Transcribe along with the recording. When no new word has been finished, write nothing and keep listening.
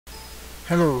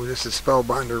Hello, this is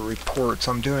Spellbinder Reports.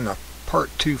 I'm doing a part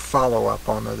 2 follow-up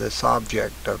on this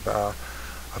object of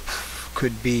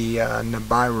could be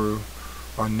NIBIRU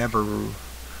or NIBIRU.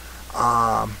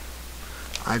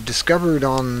 I've discovered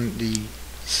on the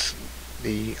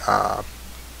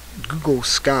Google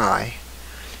Sky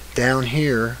down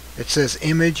here, it says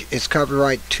image is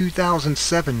copyright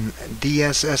 2007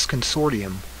 DSS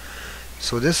Consortium.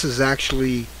 So this is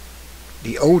actually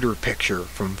the older picture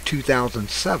from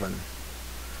 2007.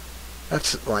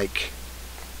 That's like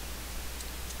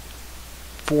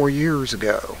 4 years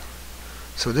ago.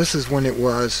 So this is when it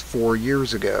was 4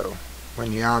 years ago,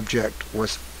 when the object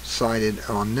was sighted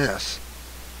on this.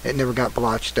 It never got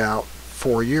blotched out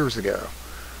 4 years ago.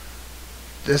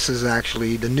 This is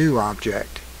actually the new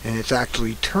object, and it's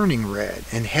actually turning red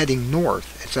and heading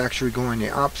north. It's actually going the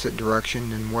opposite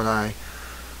direction than what I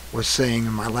was saying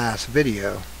in my last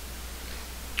video.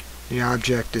 The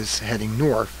object is heading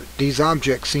north. These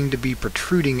objects seem to be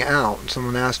protruding out.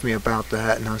 Someone asked me about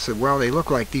that, and I said, well, they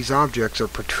look like these objects are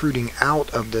protruding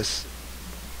out of this,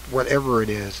 whatever it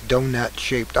is,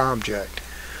 donut-shaped object.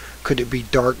 Could it be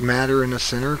dark matter in the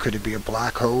center? Could it be a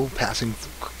black hole passing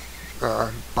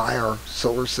by our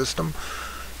solar system?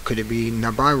 Could it be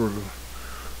NIBIRU?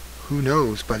 Who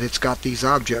knows? But it's got these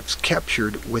objects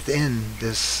captured within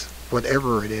this,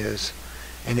 whatever it is.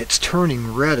 And it's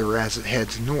turning redder as it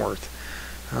heads north.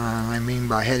 I mean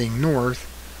by heading north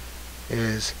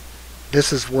is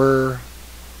this is where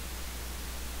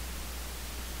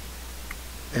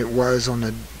it was on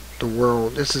the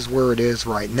world. This is where it is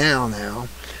right now.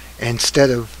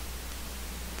 Instead of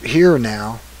here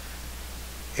now,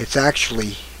 it's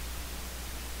actually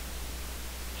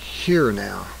here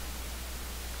now.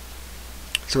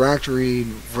 So actually,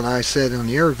 what I said on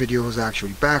the other video is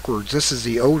actually backwards. This is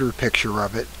the older picture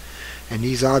of it, and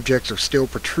these objects are still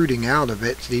protruding out of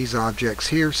it. These objects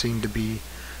here seem to be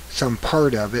some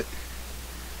part of it.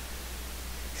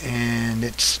 And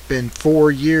it's been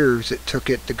 4 years it took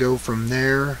it to go from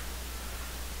there,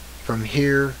 from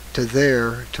here to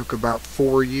there. It took about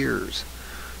 4 years.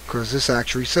 Because this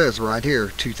actually says right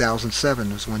here,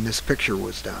 2007 was when this picture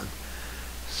was done.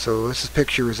 So this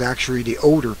picture is actually the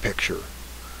older picture.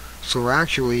 So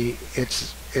actually,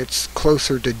 it's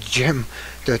closer to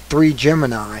 3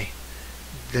 Gemini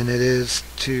than it is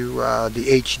to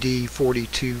the HD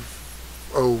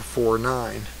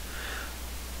 42049,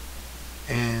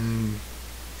 and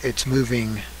it's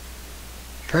moving.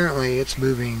 Apparently, it's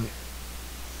moving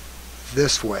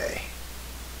this way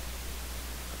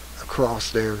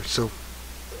across there. So,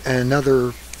 in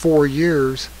another 4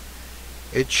 years,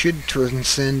 it should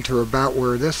transcend to about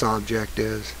where this object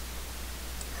is.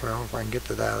 Well, if I can get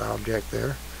to that object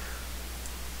there.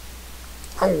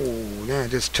 Oh, yeah,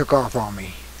 it just took off on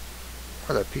me.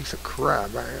 What a piece of crap.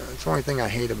 It's the only thing I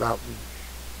hate about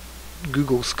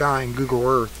Google Sky and Google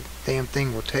Earth. The damn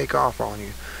thing will take off on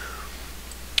you.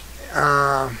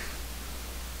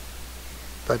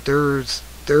 But there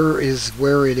is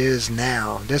where it is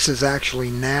now. This is actually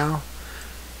now.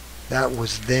 That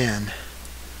was then.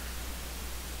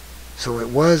 So it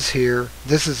was here.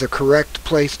 This is the correct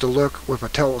place to look with a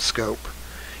telescope,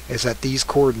 is at these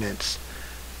coordinates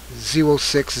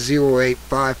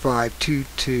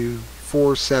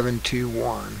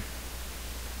 060855224721.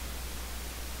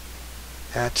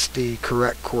 That's the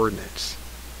correct coordinates.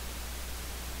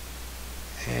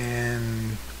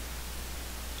 And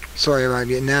sorry about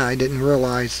it now, I didn't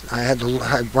realize I had to.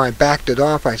 When I backed it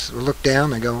off, I looked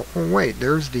down and go, oh wait,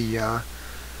 there's the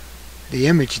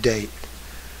image date.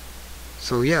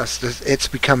 So yes, it's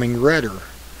becoming redder.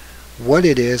 What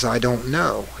it is, I don't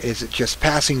know. Is it just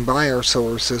passing by our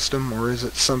solar system, or is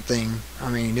it something? I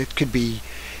mean, it could be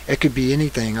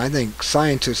anything. I think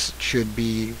scientists should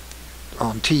be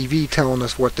on TV telling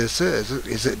us what this is.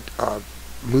 Is it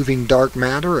moving dark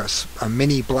matter, a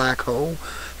mini black hole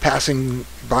passing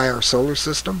by our solar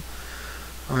system?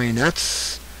 I mean,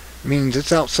 that means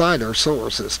it's outside our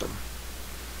solar system,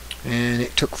 and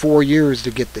it took 4 years to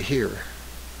get to here.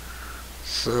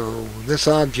 So this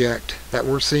object that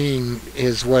we're seeing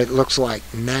is what it looks like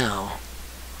now.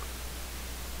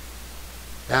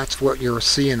 That's what you'll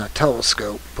see in a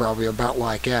telescope, probably about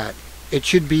like that. It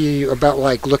should be about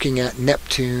like looking at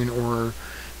Neptune or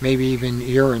maybe even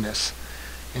Uranus.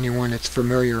 Anyone that's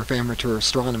familiar with amateur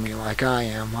astronomy like I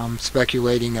am, I'm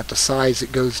speculating at the size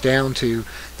it goes down to,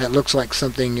 that looks like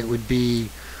something it would be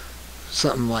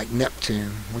something like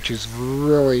Neptune, which is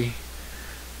really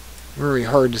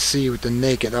hard to see with the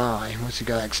naked eye once you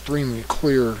got extremely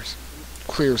clear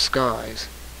skies.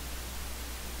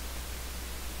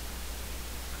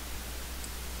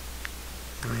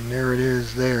 I mean, there it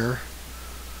is there.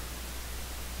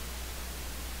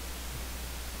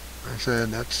 I said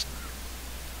that's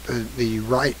the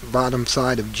right bottom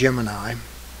side of Gemini.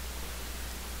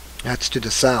 That's to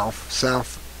the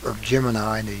south of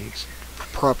Gemini. The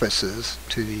Propus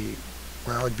to the,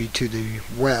 well, it'd be to the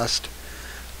west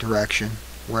direction,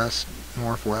 west,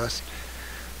 northwest.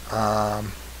 But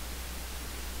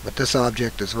this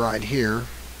object is right here.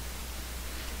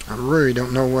 I really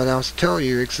don't know what else to tell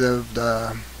you except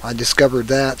I discovered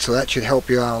that, so that should help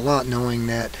you out a lot, knowing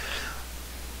that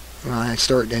when I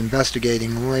started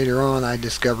investigating later on, I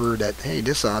discovered that, hey,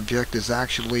 this object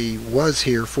was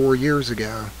here 4 years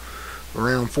ago.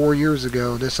 Around 4 years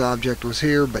ago, this object was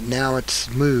here, but now it's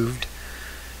moved.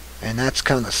 And that's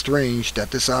kind of strange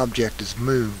that this object is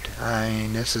moved. I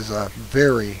mean, this is a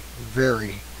very,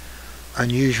 very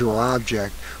unusual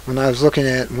object. When I was looking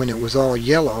at it when it was all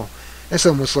yellow, this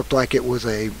almost looked like it was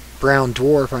a brown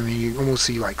dwarf. I mean, you almost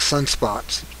see like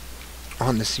sunspots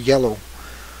on this yellow.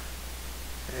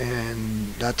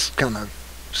 And that's kind of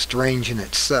strange in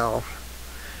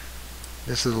itself.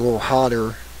 This is a little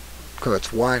hotter because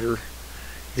it's wider.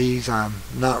 These I'm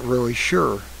not really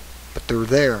sure, but they're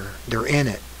there. They're in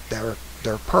it.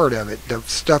 They're part of it. The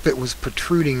stuff it was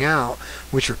protruding out,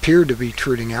 which appeared to be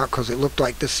protruding out because it looked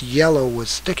like this yellow was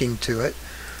sticking to it.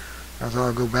 As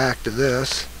I'll go back to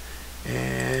this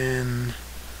and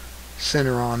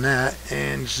center on that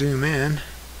and zoom in.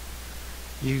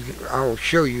 I will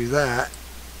show you that.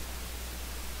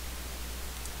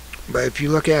 But if you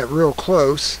look at it real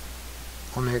close,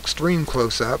 on the extreme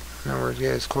close-up, in other words,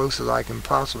 get as close as I can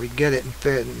possibly get it and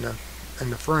fit in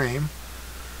the frame,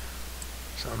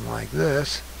 something like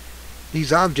this,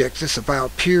 these objects just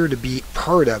about appear to be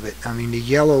part of it. I mean, the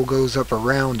yellow goes up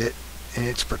around it, and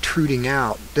it's protruding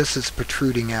out. This is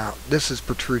protruding out. This is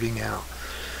protruding out.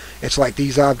 It's like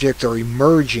these objects are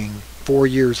emerging 4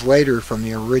 years later from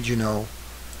the original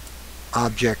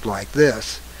object like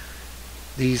this.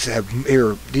 These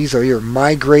are either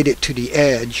migrated to the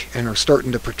edge and are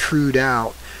starting to protrude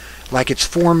out like it's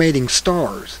formating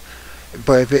stars.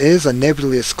 But if it is a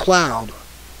nebulous cloud,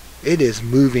 it is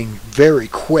moving very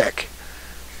quick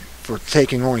for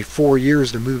taking only 4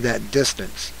 years to move that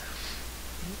distance.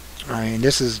 I mean,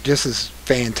 this is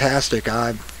fantastic.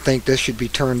 I think this should be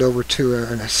turned over to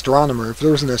an astronomer. If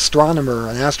there's an astronomer,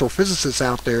 an astrophysicist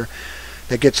out there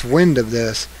that gets wind of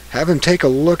this, have him take a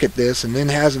look at this, and then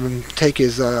have him take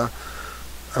his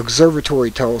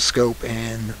observatory telescope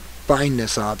and find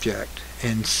this object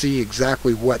and see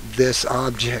exactly what this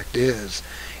object is.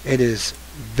 It is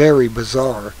very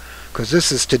bizarre, because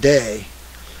this is today,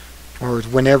 or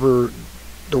whenever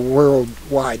the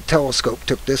worldwide telescope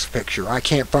took this picture. I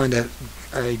can't find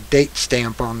a date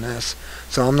stamp on this,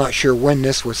 so I'm not sure when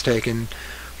this was taken,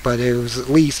 but it was at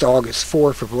least August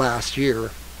 4th of last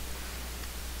year.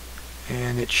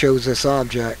 And it shows this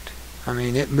object. I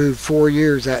mean, it moved 4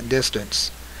 years that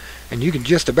distance, and you can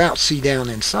just about see down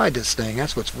inside this thing.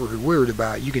 That's what's really weird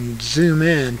about it. You can zoom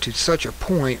in to such a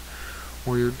point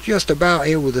where you're just about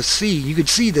able to see. You could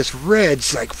see this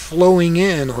red's like flowing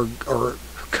in or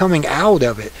coming out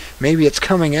of it. Maybe it's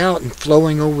coming out and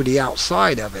flowing over the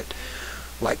outside of it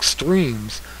like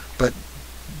streams. But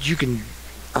you can,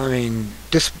 I mean,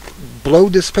 just blow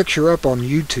this picture up on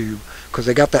YouTube, because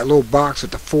they got that little box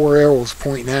with the 4 arrows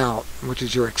pointing out, which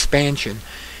is your expansion,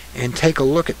 and take a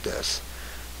look at this.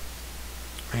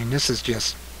 I mean, this is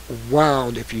just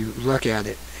wild if you look at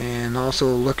it. And also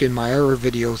look in my other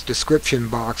video's description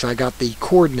box. I got the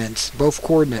coordinates, both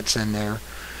coordinates in there,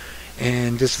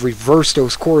 and just reverse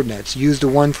those coordinates. Use the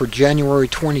one for January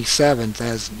 27th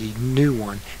as the new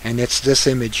one, and it's this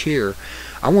image here.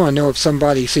 I want to know if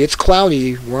somebody, see, it's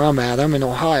cloudy where I'm at. I'm in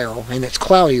Ohio, and it's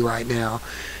cloudy right now,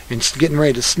 and it's getting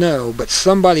ready to snow. But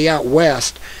somebody out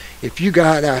west, if you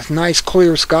got a nice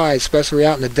clear sky, especially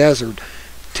out in the desert,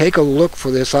 take a look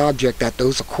for this object at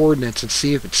those coordinates and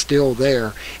see if it's still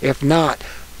there. If not,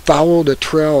 follow the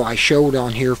trail I showed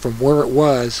on here from where it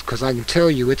was, because I can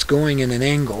tell you it's going in an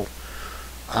angle.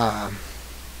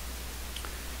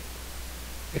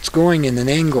 It's going in an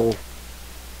angle,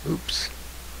 oops,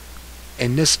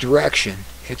 in this direction.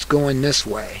 It's going this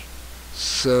way.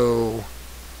 So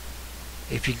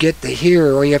if you get to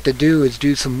here, all you have to do is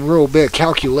do some real bit of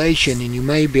calculation, and you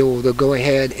may be able to go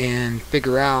ahead and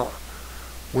figure out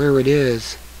where it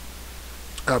is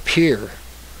up here.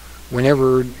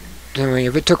 Whenever, I mean,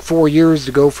 if it took 4 years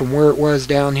to go from where it was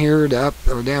down here to up,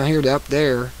 or down here to up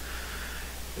there,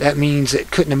 that means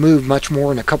it couldn't have moved much more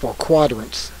than a couple of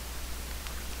quadrants.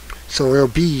 So it'll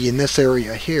be in this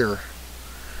area here.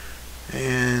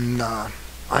 And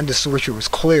I just wish it was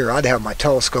clear. I'd have my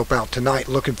telescope out tonight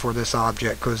looking for this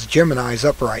object, because Gemini's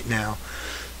up right now.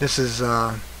 This is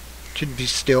Should be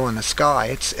still in the sky.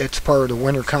 It's part of the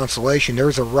winter constellation.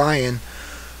 There's Orion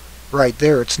right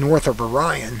there. It's north of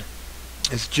Orion.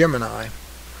 It's Gemini.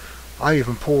 I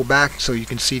even pull back so you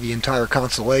can see the entire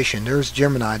constellation. There's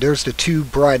Gemini. There's the two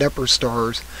bright upper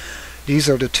stars. These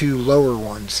are the two lower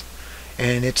ones.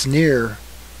 And it's near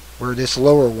where this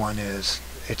lower one is.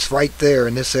 It's right there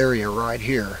in this area right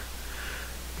here.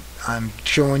 I'm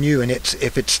showing you, and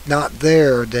if it's not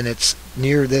there, then it's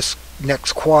near this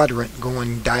next quadrant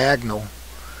going diagonal,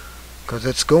 because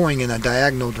it's going in a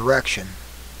diagonal direction.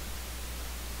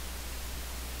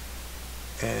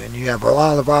 And you have a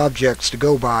lot of objects to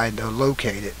go by to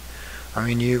locate it. I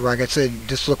mean, you, like I said,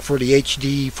 just look for the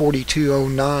HD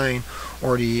 4209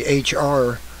 or the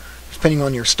HR, depending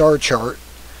on your star chart,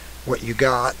 what you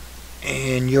got,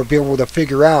 and you'll be able to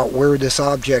figure out where this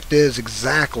object is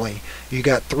exactly. You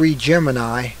got 3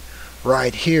 Gemini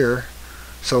right here,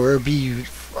 so it'll be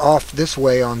off this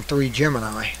way on 3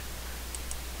 Gemini.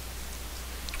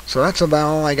 So that's about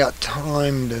all I got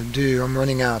time to do. I'm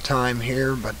running out of time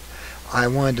here, but I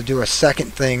wanted to do a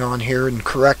second thing on here and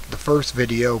correct the first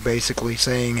video, basically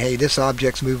saying, hey, this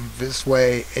object's moving this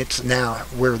way, it's now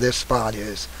where this spot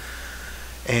is.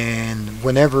 And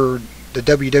whenever the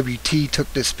WWT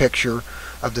took this picture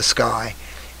of the sky,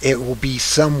 it will be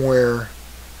somewhere,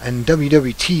 and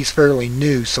WWT is fairly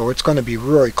new, so it's going to be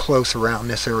really close around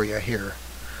this area here.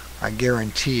 I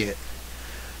guarantee it.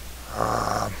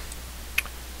 Like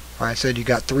I said, you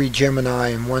got 3 Gemini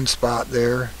in one spot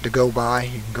there to go by.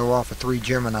 You can go off of 3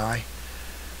 Gemini.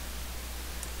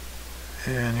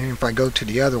 And if I go to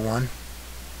the other one,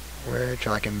 which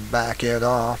I can back it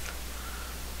off,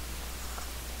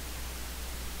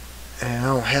 and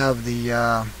I don't have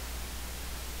the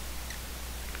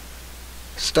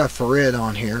stuff for it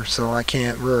on here, so I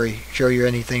can't really show you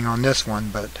anything on this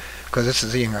one, but because this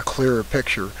is even a clearer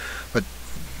picture. But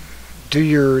do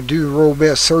a little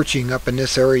bit of searching up in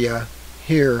this area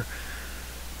here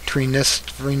between this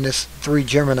 3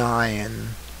 Gemini and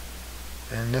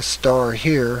this star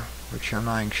here, which I'm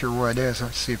not even sure what it is.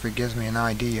 Let's see if it gives me an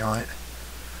ID on it.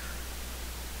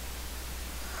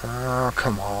 Oh,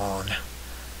 come on.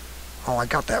 Oh, I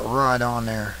got that right on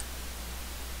there.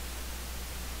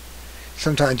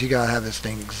 Sometimes you gotta have this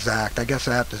thing exact. I guess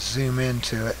I have to zoom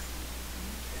into it,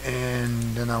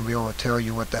 and then I'll be able to tell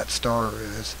you what that star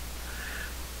is.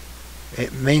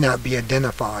 It may not be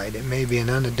identified. It may be an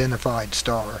unidentified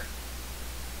star.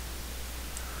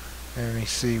 Let me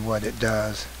see what it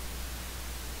does.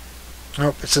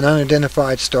 Oh, it's an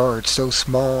unidentified star. It's so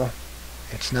small,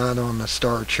 it's not on the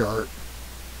star chart.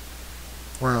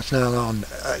 Well, it's not on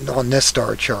this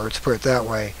star chart, let's put it that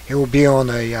way. It will be on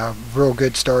a real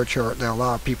good star chart that a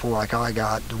lot of people like I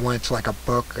got. The one it's like a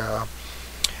book, I'll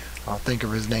think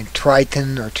of his name,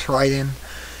 Triton or Triton.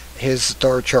 His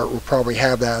star chart will probably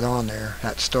have that on there,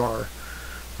 that star.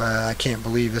 But I can't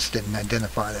believe this didn't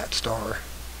identify that star.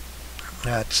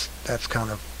 That's kind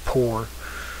of poor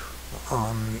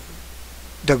on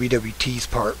WWT's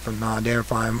part for not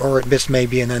identifying him. Or this may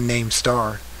be an unnamed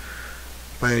star.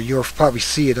 But you'll probably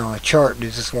see it on a chart, but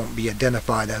it just won't be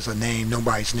identified as a name.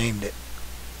 Nobody's named it.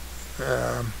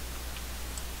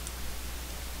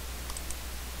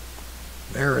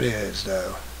 There it is,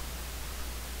 though.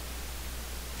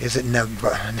 Is it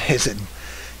NIBIRU,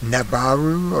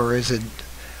 or is it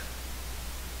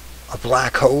a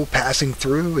black hole passing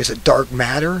through? Is it dark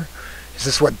matter? Is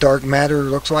this what dark matter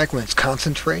looks like when it's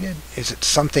concentrated? Is it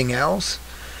something else?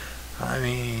 I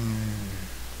mean,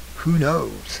 who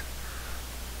knows?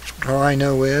 All I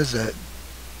know is that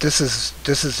this is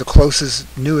the closest,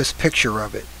 newest picture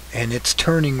of it, and it's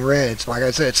turning red. So like I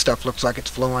said, stuff looks like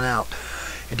it's flowing out,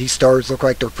 and these stars look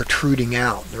like they're protruding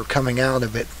out. They're coming out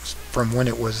of it from when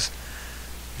it was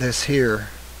this here.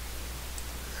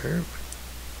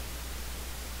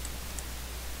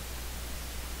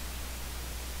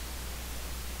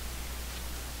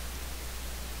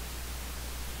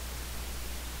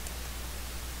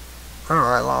 Oh,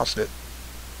 I lost it.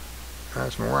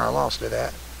 That's where I lost it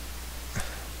at. I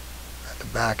have to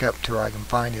back up till I can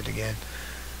find it again.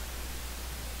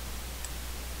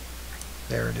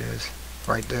 There it is.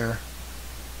 Right there.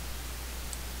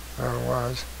 There it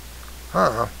was.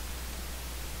 Uh-oh.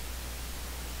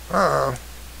 Uh-oh.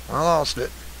 I lost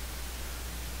it.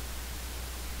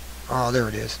 Oh, there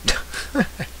it is.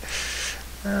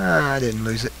 I didn't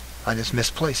lose it. I just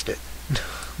misplaced it.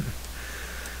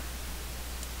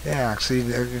 Yeah, see,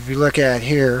 if you look at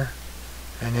here,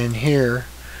 and then here,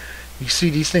 you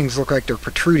see these things look like they're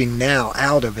protruding now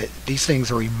out of it. These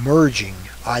things are emerging.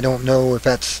 I don't know if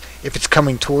it's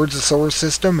coming towards the solar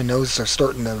system and those are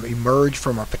starting to emerge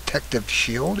from a protective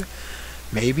shield.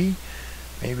 Maybe.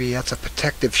 Maybe that's a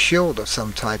protective shield of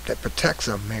some type that protects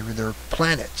them. Maybe they're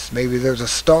planets. Maybe there's a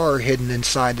star hidden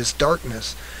inside this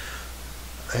darkness,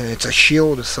 and it's a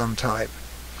shield of some type.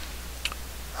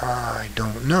 I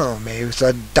don't know. Maybe it's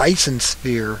a Dyson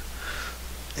sphere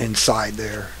inside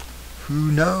there.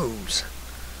 Who knows?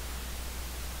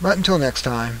 But until next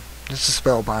time, this is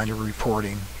Spellbinder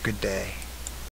reporting. Good day.